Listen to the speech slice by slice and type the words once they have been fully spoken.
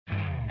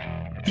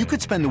You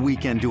could spend the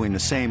weekend doing the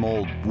same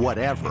old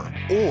whatever,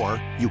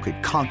 or you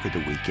could conquer the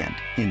weekend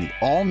in the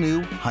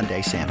all-new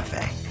Hyundai Santa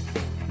Fe.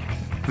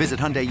 Visit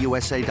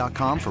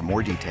HyundaiUSA.com for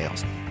more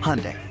details.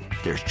 Hyundai,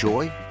 there's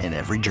joy in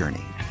every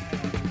journey.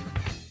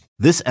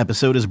 This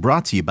episode is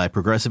brought to you by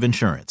Progressive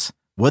Insurance.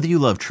 Whether you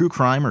love true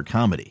crime or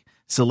comedy,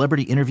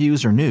 celebrity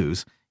interviews or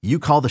news, you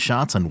call the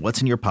shots on what's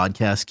in your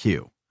podcast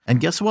queue. And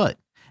guess what?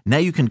 Now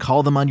you can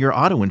call them on your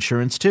auto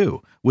insurance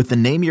too with the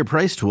Name Your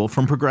Price tool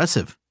from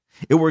Progressive.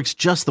 It works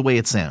just the way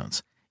it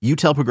sounds. You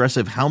tell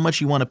Progressive how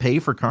much you want to pay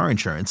for car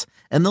insurance,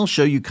 and they'll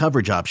show you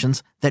coverage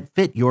options that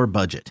fit your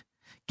budget.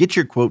 Get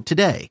your quote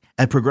today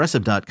at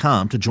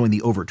Progressive.com to join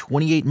the over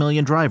 28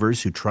 million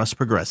drivers who trust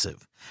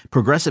Progressive.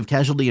 Progressive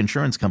Casualty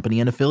Insurance Company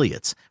and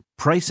Affiliates.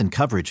 Price and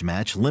coverage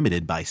match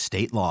limited by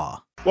state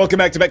law. Welcome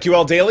back to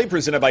BetQL Daily,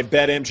 presented by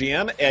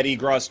BetMGM. Eddie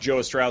Gross, Joe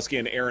Ostrowski,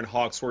 and Aaron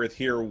Hawksworth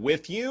here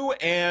with you.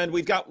 And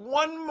we've got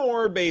one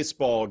more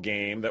baseball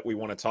game that we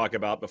want to talk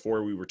about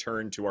before we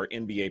return to our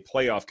NBA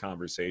playoff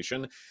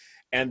conversation.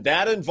 And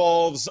that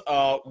involves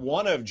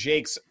one of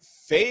Jake's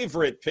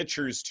favorite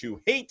pitchers to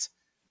hate,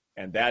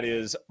 and that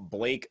is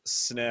Blake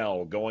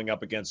Snell going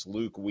up against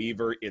Luke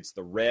Weaver. It's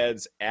the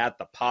Reds at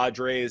the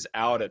Padres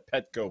out at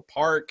Petco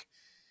Park.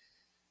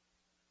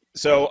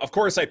 So, of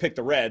course, I picked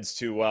the Reds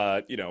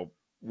to,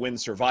 win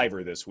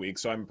Survivor this week.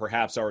 So I'm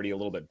perhaps already a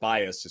little bit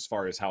biased as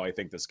far as how I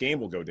think this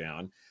game will go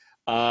down.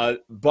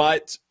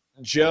 But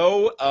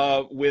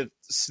Joe, with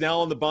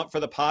Snell in the bump for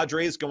the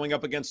Padres going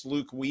up against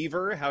Luke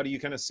Weaver, how do you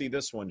kind of see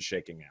this one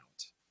shaking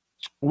out?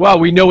 Well,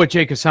 we know what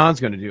Jake Hassan's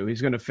going to do.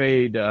 He's going to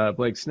fade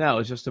Blake Snell.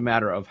 It's just a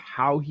matter of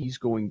how he's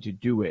going to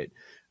do it.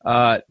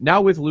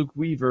 Now with Luke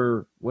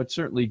Weaver, what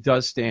certainly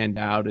does stand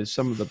out is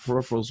some of the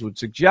peripherals would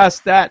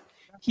suggest that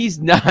he's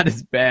not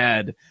as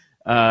bad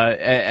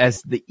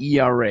as the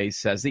ERA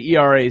says. The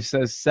ERA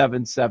says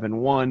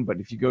 7.71, but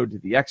if you go to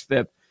the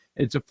xFIP,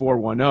 it's a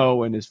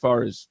 4.10, and as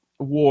far as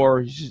WAR,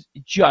 he's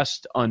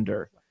just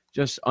under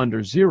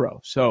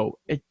zero. So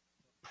it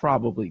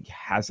probably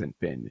hasn't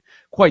been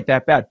quite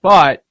that bad,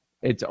 but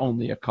it's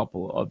only a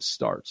couple of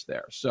starts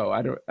there. So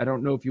I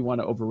don't know if you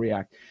want to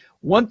overreact.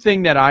 One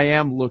thing that I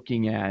am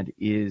looking at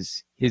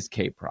is his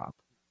K prop.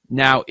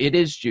 Now it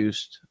is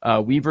juiced.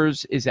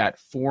 Weaver's is at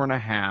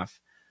 4.5.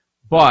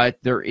 But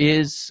there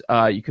is,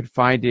 you could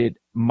find it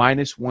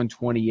minus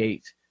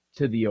 128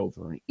 to the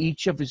over. In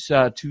each of his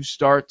two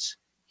starts,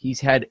 he's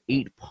had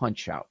 8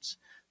 punch-outs.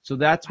 So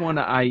that's one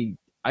I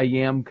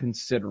am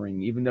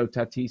considering, even though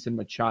Tatis and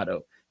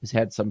Machado has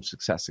had some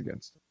success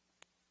against him.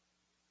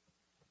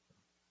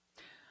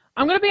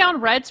 I'm going to be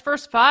on Reds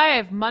first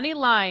 5, money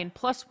line,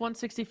 plus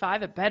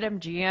 165 at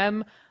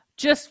BetMGM,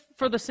 just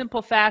for the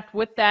simple fact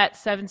with that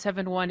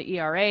 7.71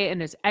 ERA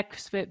and his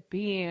xFIP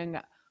being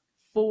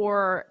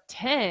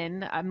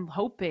 4.10, I'm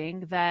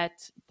hoping that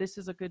this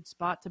is a good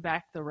spot to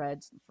back the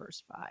Reds in the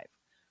first 5.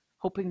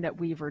 Hoping that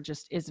Weaver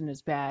just isn't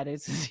as bad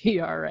as his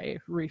ERA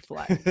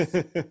reflects.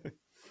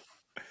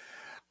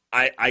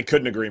 I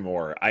couldn't agree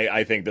more.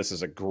 I think this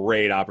is a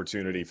great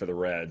opportunity for the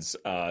Reds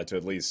to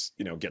at least,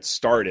 get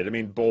started. I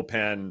mean,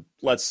 bullpen,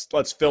 let's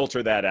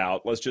filter that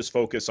out. Let's just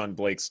focus on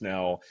Blake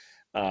Snell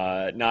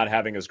not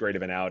having as great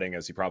of an outing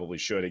as he probably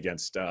should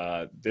against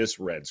this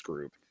Reds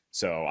group.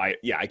 So, I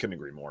couldn't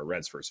agree more.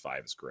 Reds first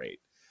 5 is great.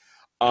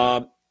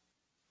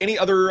 Any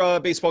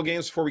other baseball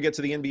games before we get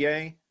to the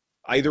NBA?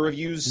 Either of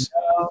you's?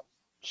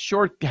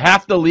 Short,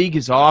 half the league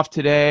is off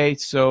today,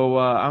 so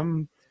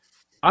I'm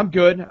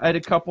good. I had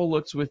a couple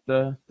looks with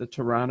the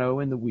Toronto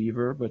and the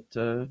Weaver, but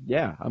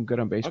I'm good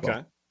on baseball.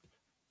 Okay.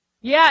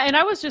 Yeah, and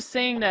I was just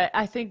saying that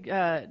I think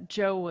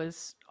Joe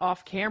was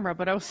off camera,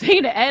 but I was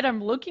saying to Ed,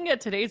 I'm looking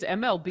at today's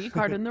MLB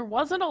card, and there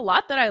wasn't a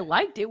lot that I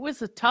liked. It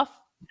was a tough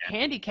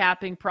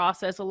handicapping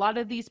process. A lot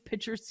of these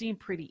pitchers seemed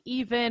pretty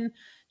even.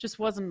 Just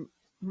wasn't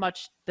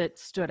much that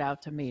stood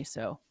out to me.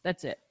 So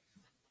that's it.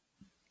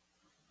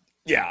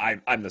 Yeah,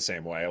 I'm the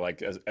same way.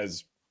 Like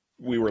as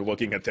we were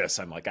looking at this,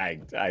 I'm like, I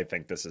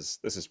think this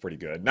is pretty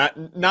good.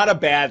 Not a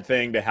bad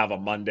thing to have a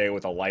Monday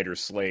with a lighter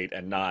slate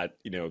and not,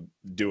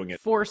 doing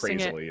it forcing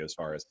crazily it. As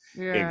far as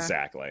Yeah.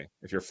 Exactly.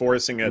 If you're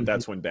forcing it,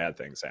 that's when bad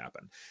things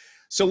happen.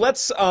 So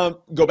let's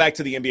go back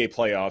to the NBA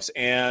playoffs,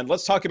 and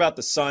let's talk about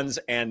the Suns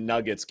and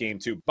Nuggets game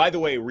 2. By the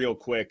way, real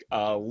quick,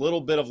 a little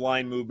bit of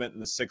line movement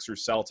in the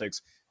Sixers Celtics.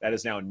 That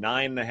is now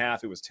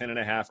 9.5. It was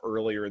 10.5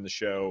 earlier in the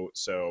show,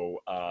 so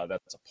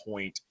that's a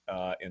point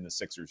in the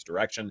Sixers'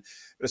 direction.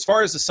 But as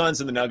far as the Suns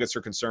and the Nuggets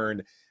are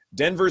concerned,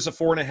 Denver's a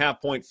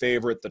 4.5-point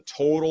favorite. The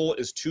total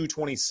is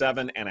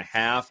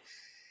 227.5.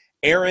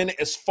 Aaron,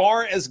 as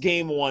far as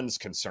game 1's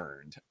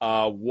concerned,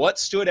 what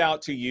stood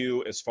out to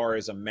you as far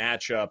as a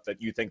matchup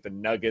that you think the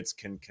Nuggets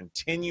can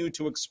continue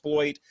to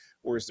exploit,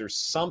 or is there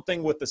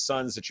something with the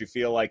Suns that you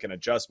feel like an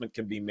adjustment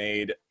can be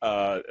made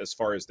as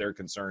far as they're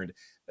concerned,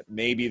 that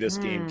maybe this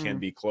game can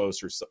be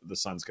close or the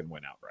Suns can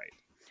win outright?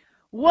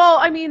 Well,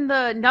 I mean,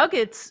 the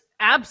Nuggets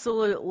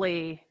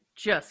absolutely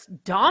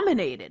just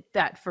dominated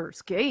that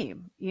first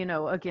game,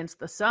 against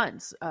the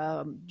Suns.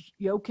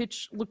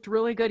 Jokic looked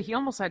really good. He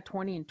almost had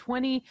 20 and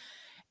 20.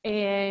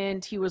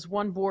 and he was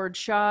one board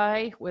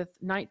shy with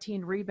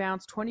 19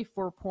 rebounds,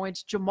 24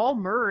 points. Jamal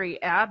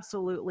Murray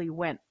absolutely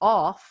went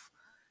off.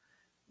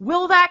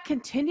 Will that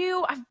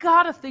continue? I've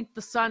got to think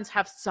the Suns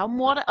have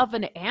somewhat of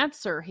an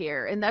answer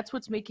here, and that's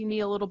what's making me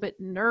a little bit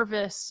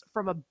nervous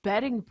from a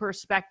betting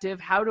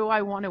perspective. How do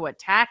I want to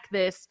attack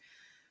this?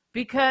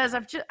 Because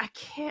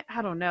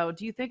I don't know.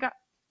 Do you think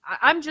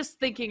I'm just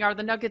thinking, are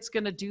the Nuggets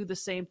going to do the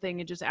same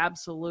thing and just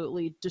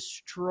absolutely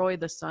destroy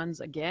the Suns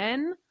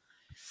again?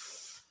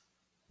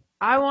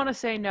 I want to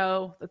say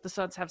no, that the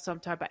Suns have some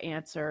type of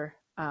answer.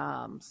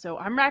 So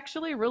I'm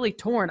actually really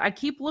torn. I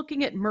keep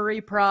looking at Murray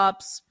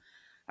props.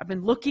 I've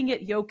been looking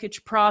at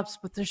Jokic props,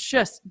 but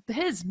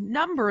his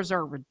numbers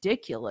are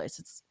ridiculous.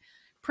 It's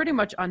pretty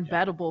much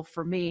unbettable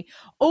for me.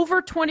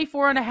 Over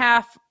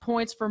 24.5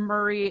 points for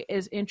Murray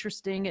is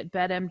interesting at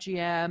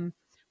BetMGM,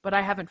 but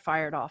I haven't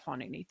fired off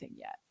on anything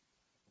yet.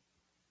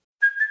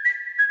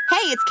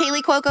 Hey, it's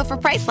Kaylee Cuoco for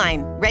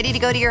Priceline. Ready to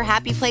go to your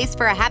happy place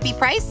for a happy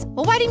price?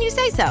 Well, why didn't you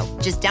say so?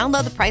 Just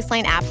download the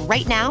Priceline app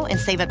right now and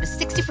save up to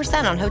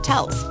 60% on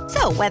hotels.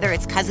 So whether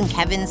it's Cousin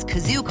Kevin's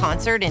Kazoo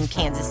Concert in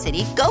Kansas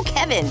City, go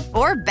Kevin,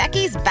 or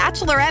Becky's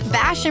Bachelorette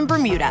Bash in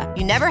Bermuda,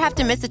 you never have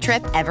to miss a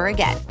trip ever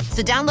again.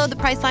 So download the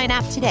Priceline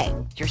app today.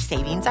 Your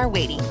savings are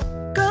waiting.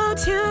 Go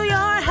to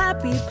your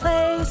happy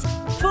place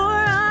for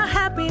a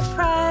happy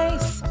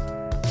price.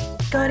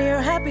 Go to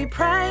your happy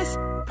price,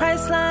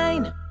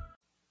 Priceline.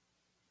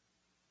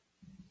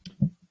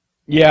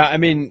 Yeah, I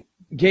mean,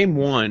 game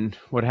one,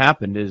 what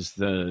happened is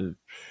the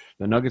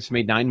Nuggets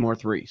made 9 more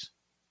threes,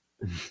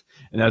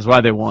 and that's why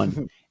they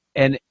won.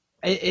 And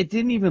it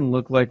didn't even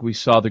look like we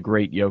saw the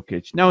great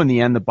Jokic. Now, in the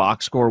end, the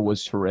box score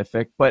was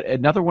terrific, but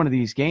another one of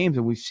these games,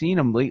 and we've seen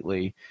them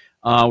lately,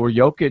 where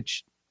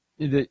Jokic,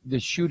 the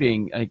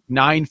shooting, like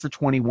 9 for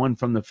 21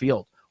 from the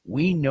field.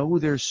 We know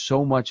there's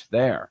so much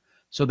there.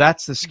 So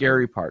that's the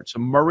scary part. So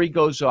Murray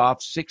goes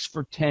off 6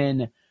 for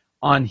 10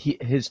 on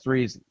his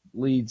threes,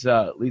 leads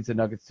the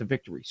Nuggets to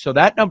victory. So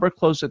that number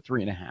closed at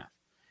 3.5.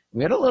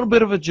 We had a little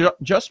bit of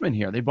adjustment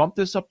here. They bumped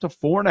this up to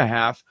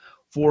 4.5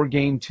 for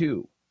game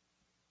 2.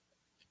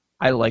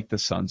 I like the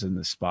Suns in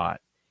this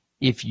spot.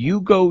 If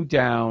you go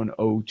down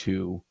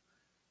 0-2,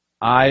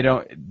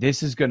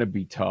 this is going to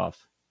be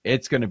tough.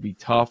 It's going to be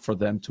tough for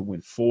them to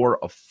win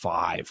 4 of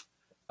 5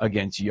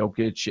 against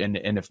Jokic.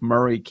 And if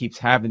Murray keeps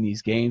having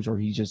these games where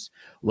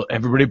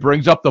everybody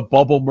brings up the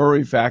bubble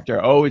Murray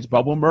factor. Oh, it's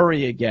bubble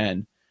Murray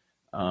again.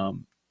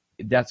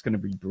 That's going to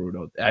be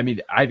brutal. I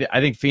mean, I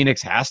think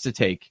Phoenix has to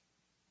take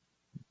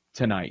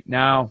tonight.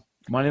 Now,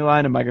 money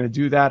line, am I going to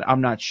do that?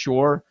 I'm not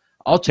sure.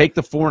 I'll take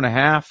the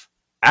 4.5.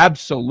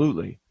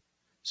 Absolutely.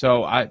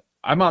 So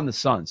I'm on the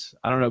Suns.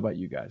 I don't know about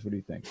you guys. What do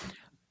you think?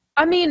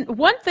 I mean,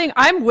 one thing,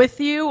 I'm with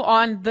you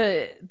on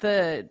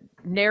the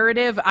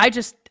narrative.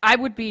 I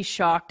would be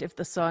shocked if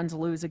the Suns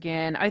lose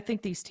again. I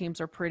think these teams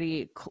are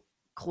pretty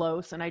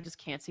close, and I just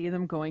can't see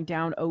them going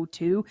down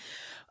 0-2.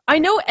 I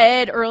know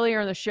Ed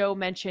earlier in the show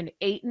mentioned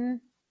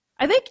Ayton.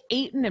 I think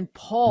Ayton and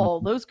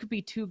Paul, those could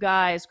be two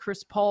guys,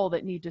 Chris Paul,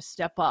 that need to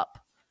step up,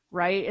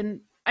 right?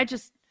 And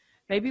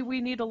maybe we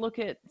need to look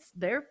at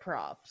their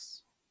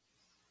props.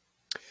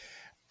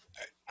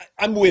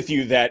 I'm with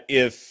you that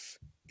if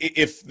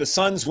the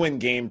Suns win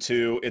game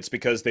 2, it's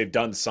because they've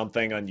done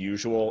something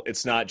unusual.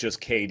 It's not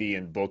just KD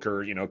and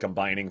Booker,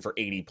 combining for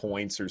 80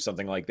 points or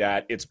something like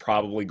that. It's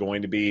probably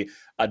going to be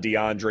a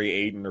DeAndre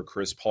Ayton or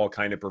Chris Paul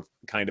kind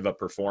of a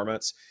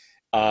performance.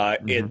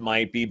 It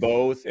might be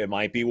both. It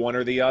might be one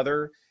or the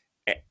other.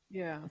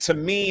 Yeah. To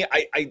me,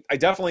 I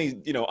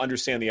definitely,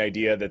 understand the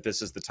idea that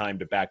this is the time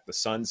to back the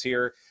Suns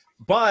here.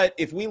 But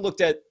if we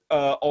looked at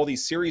all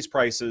these series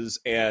prices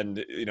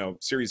and,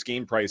 series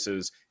game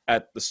prices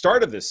at the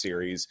start of this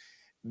series,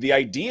 the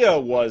idea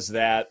was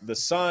that the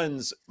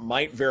Suns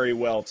might very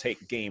well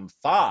take game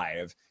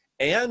 5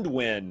 and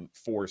win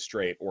 4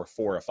 straight or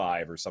 4 of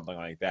 5 or something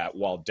like that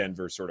while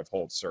Denver sort of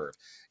holds serve.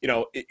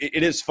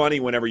 It is funny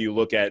whenever you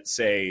look at,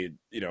 say,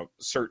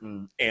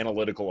 certain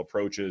analytical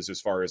approaches as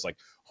far as like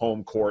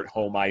home court,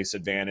 home ice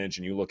advantage,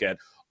 and you look at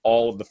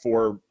all of the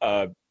 4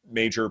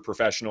 major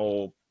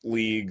professional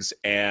leagues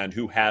and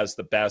who has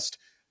the best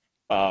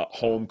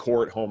home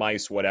court, home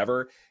ice,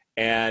 whatever.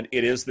 And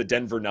it is the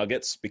Denver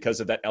Nuggets because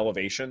of that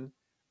elevation.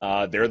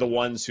 They're the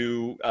ones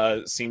who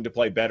seem to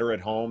play better at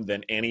home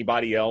than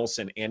anybody else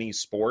in any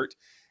sport.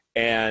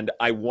 And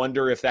I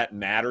wonder if that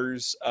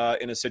matters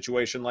in a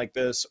situation like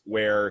this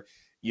where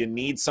you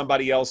need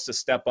somebody else to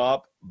step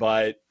up,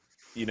 but,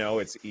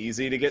 it's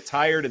easy to get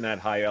tired in that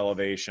high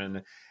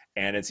elevation.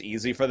 And it's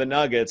easy for the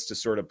Nuggets to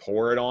sort of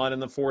pour it on in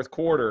the fourth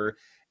quarter.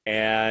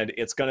 And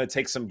it's going to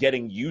take some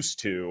getting used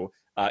to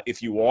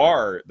if you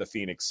are the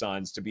Phoenix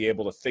Suns to be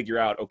able to figure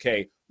out,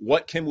 okay,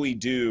 what can we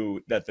do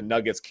that the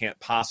Nuggets can't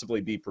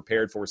possibly be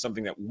prepared for,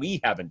 something that we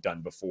haven't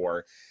done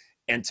before.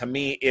 And to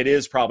me, it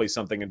is probably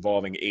something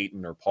involving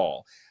Ayton or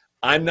Paul.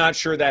 I'm not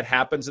sure that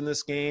happens in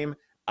this game.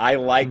 I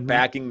like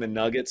backing the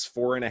Nuggets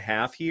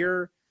 4.5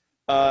 here,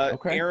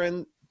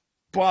 Aaron.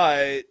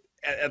 But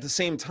at the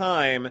same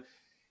time,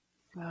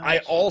 I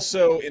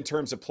also, in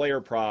terms of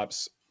player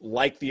props,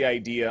 like the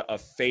idea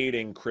of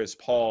fading Chris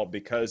Paul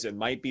because it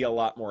might be a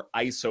lot more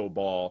ISO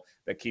ball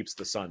that keeps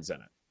the Suns in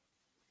it.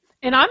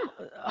 And I'm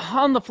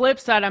on the flip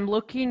side, I'm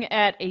looking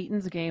at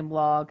Ayton's game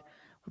log.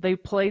 They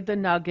played the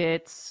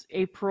Nuggets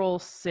April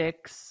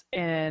 6th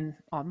and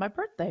on my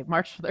birthday,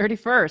 March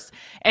 31st.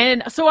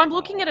 And so I'm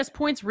looking at his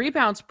points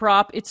rebounds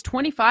prop. It's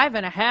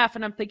 25.5.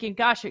 And I'm thinking,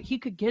 gosh, he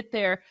could get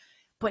there,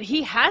 but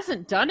he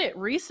hasn't done it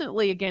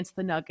recently against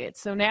the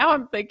Nuggets. So now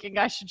I'm thinking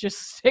I should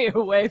just stay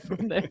away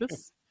from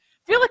this.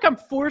 I feel like I'm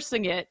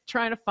forcing it,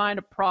 trying to find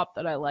a prop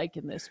that I like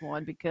in this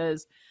one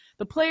because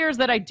the players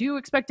that I do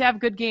expect to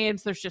have good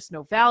games, there's just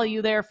no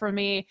value there for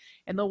me.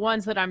 And the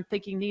ones that I'm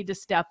thinking need to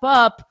step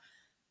up,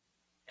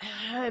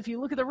 if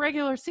you look at the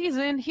regular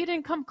season, he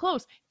didn't come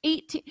close.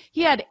 He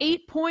had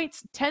 8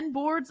 points, 10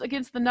 boards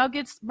against the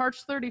Nuggets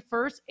March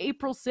 31st,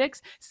 April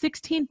 6th,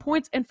 16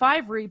 points and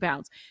 5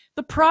 rebounds.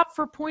 The prop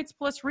for points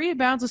plus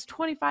rebounds is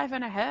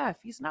 25.5.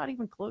 He's not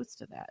even close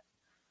to that.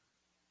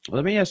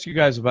 Let me ask you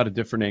guys about a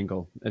different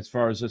angle as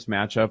far as this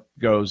matchup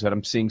goes that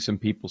I'm seeing some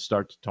people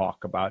start to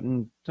talk about.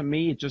 And to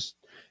me,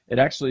 it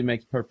actually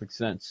makes perfect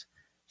sense.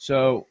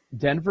 So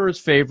Denver is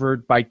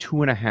favored by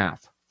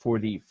 2.5 for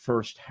the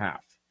first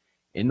half.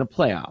 In the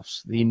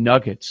playoffs, the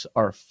Nuggets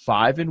are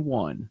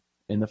 5-1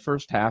 in the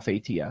first half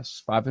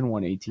ATS,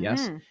 5-1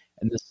 ATS,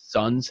 and the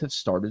Suns have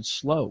started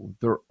slow.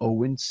 They're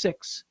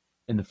 0-6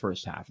 in the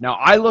first half. Now,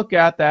 I look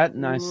at that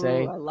and I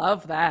say, I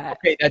love that.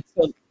 Okay,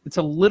 it's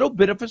a little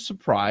bit of a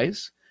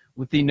surprise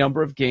with the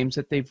number of games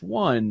that they've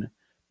won,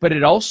 but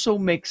it also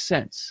makes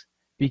sense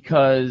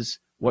because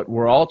what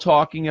we're all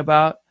talking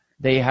about,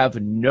 they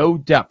have no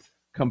depth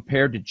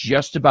compared to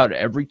just about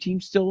every team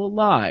still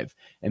alive.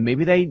 And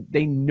maybe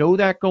they know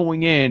that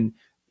going in,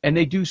 and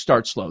they do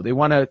start slow. They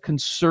want to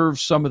conserve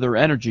some of their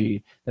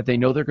energy that they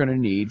know they're going to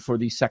need for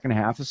the second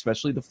half,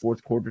 especially the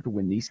fourth quarter, to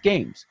win these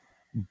games.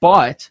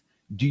 But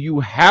do you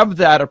have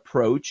that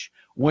approach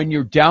when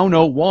you're down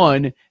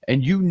 0-1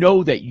 and you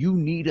know that you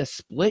need a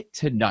split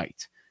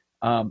tonight?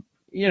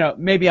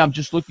 Maybe I'm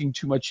just looking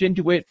too much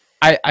into it.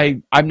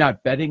 I'm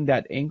not betting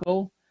that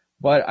angle,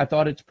 but I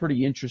thought it's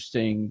pretty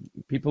interesting.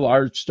 People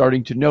are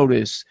starting to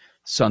notice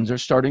Suns are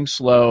starting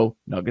slow,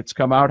 Nuggets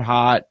come out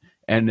hot,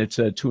 and it's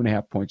a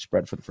 2.5 point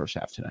spread for the first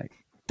half tonight.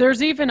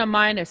 There's even a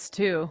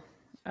 -2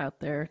 out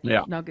there.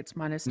 Yeah. Nuggets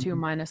 -2,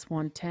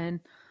 -110.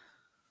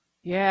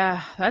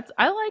 Yeah,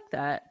 I like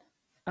that.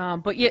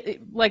 But yeah,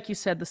 like you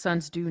said, the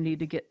Suns do need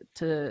to get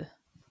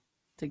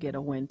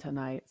a win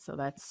tonight. So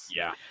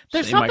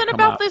there's something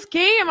about this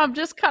game. I'm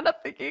just kind of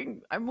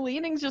thinking, I'm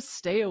leaning just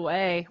stay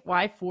away.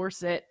 Why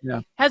force it?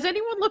 Yeah. Has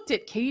anyone looked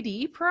at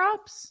KD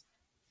props?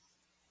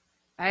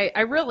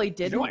 I really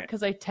didn't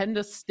because I tend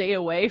to stay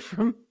away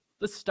from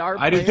the star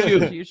players I do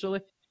too.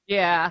 usually.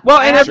 Yeah. Well,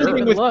 and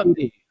everything with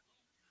KD.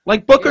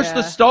 Like Booker's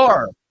the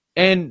star.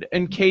 And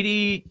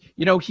KD,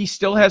 he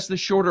still has the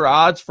shorter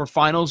odds for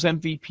finals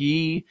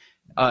MVP.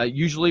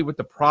 Usually with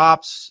the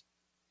props,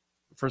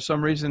 for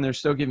some reason, they're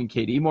still giving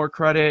KD more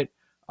credit.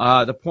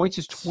 The points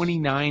is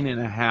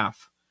 29.5.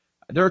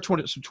 There are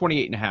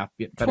 28.5.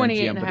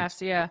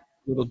 28.5, yeah.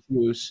 A little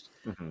juiced.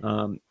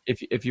 Mm-hmm.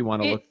 If you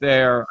want to look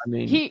there, I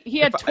mean, he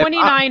had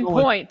 29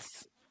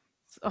 points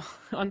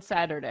on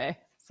Saturday.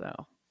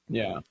 So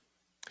yeah.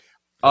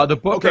 The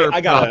Booker, I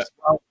got it.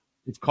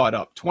 It's caught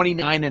up.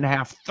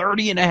 29.5,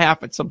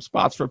 30.5 at some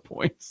spots for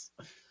points.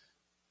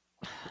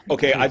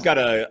 Okay, I've got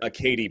a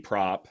KD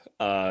prop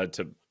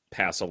to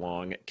pass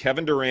along.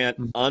 Kevin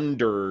Durant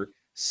under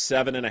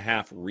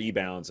 7.5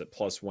 rebounds at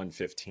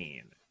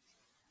 +115.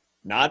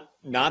 Not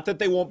that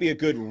they won't be a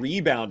good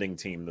rebounding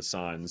team, the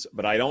Suns,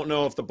 but I don't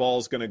know if the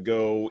ball's going to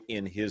go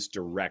in his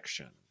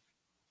direction.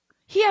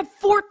 He had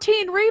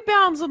 14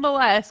 rebounds in the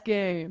last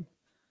game.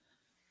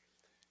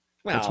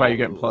 Well, that's why you're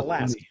getting plus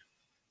money.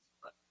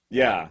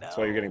 Yeah, that's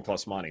why you're getting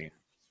plus money.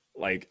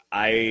 Like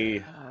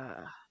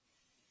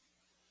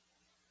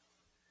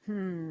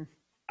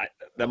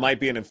that might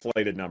be an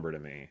inflated number to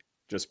me,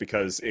 just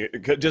because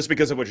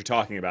of what you're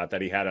talking about,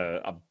 that he had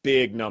a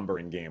big number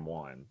in game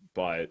one.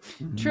 But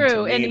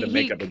true, and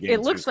it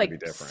looks like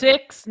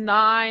 6,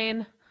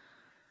 9.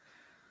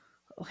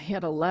 He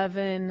had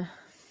 11.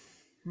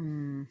 I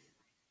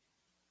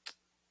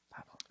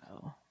don't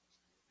know.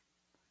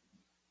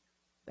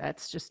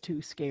 That's just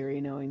too scary,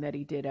 knowing that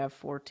he did have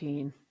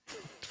 14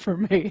 for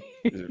me.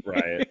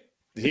 Right.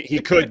 He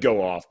could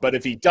go off, but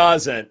if he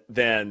doesn't,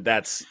 then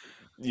that's,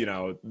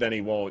 then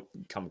he won't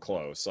come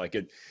close. Like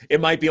it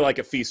might be like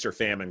a feast or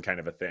famine kind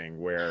of a thing,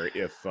 where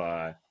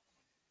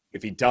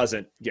if he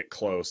doesn't get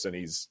close and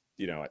he's,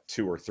 at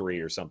 2 or 3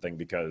 or something,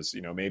 because,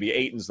 maybe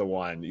Ayton's the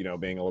one,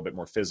 being a little bit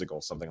more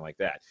physical, something like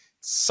that. At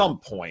some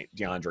point,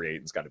 DeAndre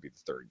Ayton's got to be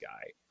the third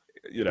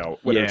guy,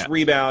 whether it's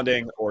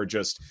rebounding or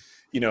just,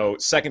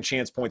 second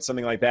chance points,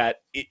 something like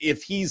that.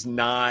 If he's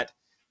not,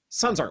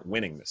 Suns aren't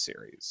winning this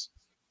series.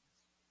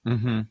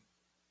 Mm-hmm.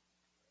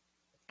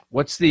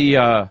 What's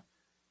the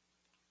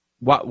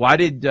why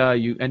did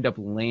you end up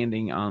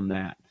landing on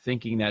that,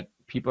 thinking that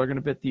people are going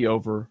to bet the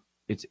over,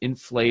 it's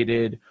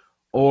inflated,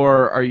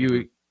 or are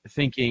you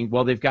thinking,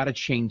 well, they've got to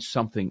change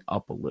something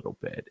up a little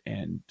bit.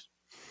 And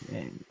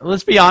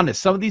let's be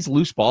honest, some of these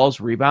loose balls,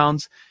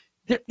 rebounds,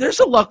 there's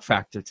a luck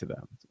factor to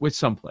them with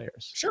some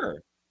players.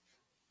 Sure.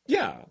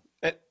 Yeah,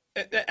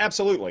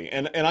 absolutely.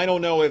 And I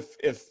don't know if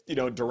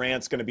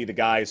Durant's going to be the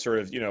guy sort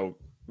of,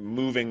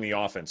 moving the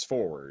offense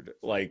forward.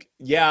 Like,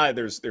 yeah,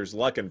 there's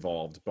luck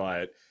involved,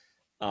 but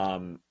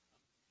yeah,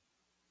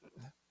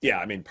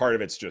 I mean, part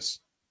of it's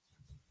just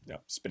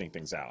spinning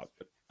things out.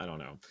 But I don't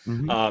know.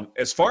 Mm-hmm.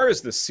 As far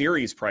as the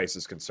series price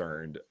is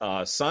concerned,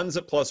 Suns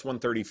at plus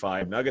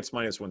 135, Nuggets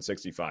minus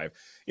 165.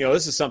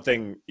 This is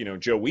something,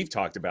 Joe, we've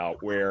talked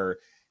about where,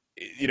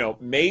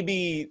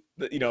 maybe,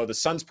 the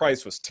Suns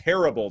price was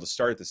terrible to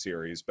start the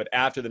series, but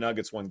after the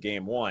Nuggets won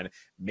game one,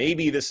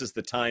 maybe this is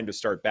the time to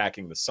start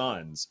backing the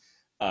Suns,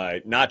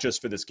 not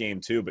just for this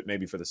game too, but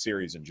maybe for the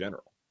series in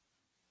general.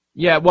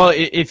 Yeah, well,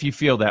 if you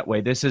feel that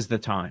way, this is the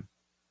time.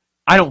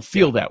 I don't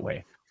feel that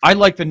way. I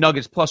like the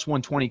Nuggets plus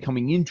 120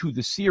 coming into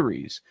the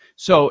series.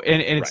 So,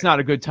 and it's not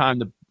a good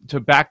time to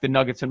back the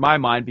Nuggets in my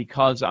mind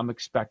because I'm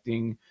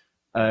expecting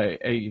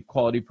a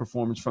quality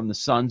performance from the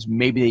Suns.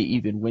 Maybe they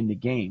even win the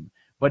game.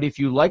 But if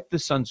you like the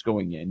Suns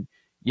going in,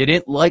 you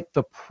didn't like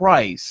the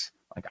price,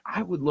 like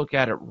I would look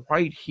at it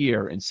right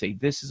here and say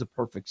this is a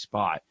perfect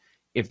spot.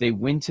 If they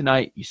win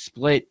tonight, you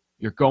split,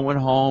 you're going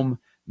home,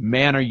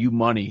 man, are you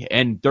money.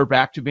 And they're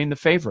back to being the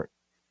favorite.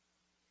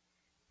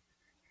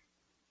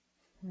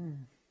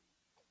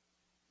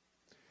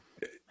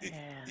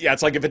 Yeah,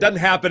 it's like if it doesn't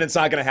happen, it's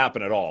not going to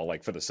happen at all,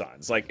 like for the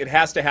Suns. Like it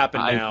has to happen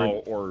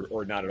now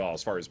or not at all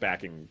as far as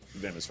backing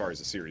them as far as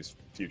the series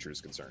future is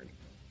concerned.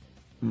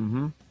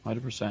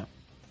 100%.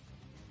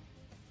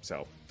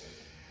 So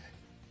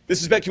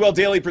this is BetQL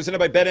Daily presented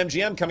by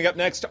BetMGM. Coming up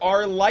next,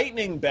 our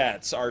lightning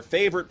bets, our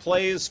favorite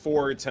plays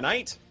for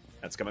tonight.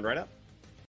 That's coming right up.